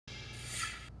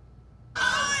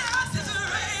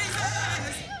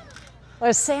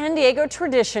A San Diego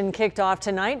tradition kicked off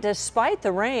tonight despite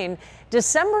the rain.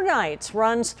 December Nights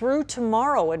runs through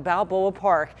tomorrow at Balboa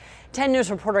Park. 10 News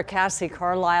reporter Cassie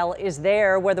Carlisle is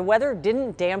there where the weather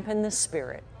didn't dampen the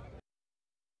spirit.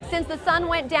 Since the sun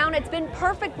went down, it's been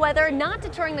perfect weather, not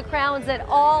deterring the crowds at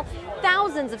all.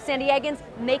 Thousands of San Diegans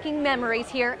making memories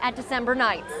here at December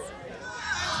Nights.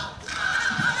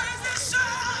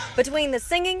 Between the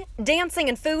singing, dancing,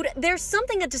 and food, there's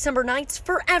something at December Nights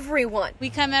for everyone. We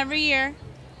come every year.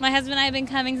 My husband and I have been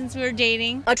coming since we were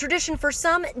dating. A tradition for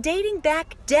some dating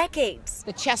back decades.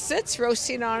 The chestnuts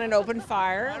roasting on an open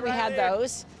fire, we had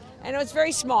those. And it was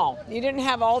very small. You didn't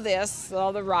have all this,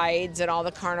 all the rides and all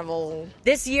the carnival.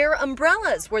 This year,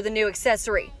 umbrellas were the new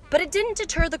accessory, but it didn't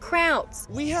deter the crowds.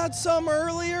 We had some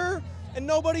earlier and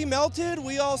nobody melted.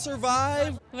 We all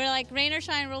survived. We're like, rain or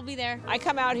shine, we'll be there. I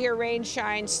come out here, rain,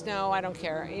 shine, snow, I don't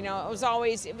care. You know,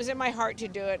 it was in my heart to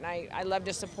do it, and I love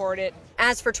to support it.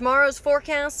 As for tomorrow's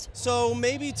forecast, so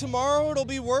maybe tomorrow it'll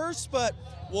be worse, but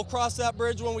we'll cross that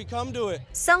bridge when we come to it.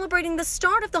 Celebrating the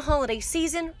start of the holiday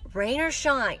season, rain or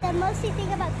shine. The most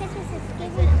thing about Christmas is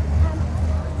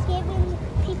giving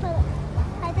people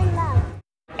love.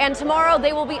 And tomorrow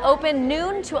they will be open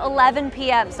noon to 11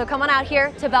 p.m. So come on out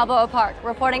here to Balboa Park.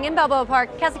 Reporting in Balboa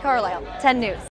Park, Cassie Carlisle, 10 News.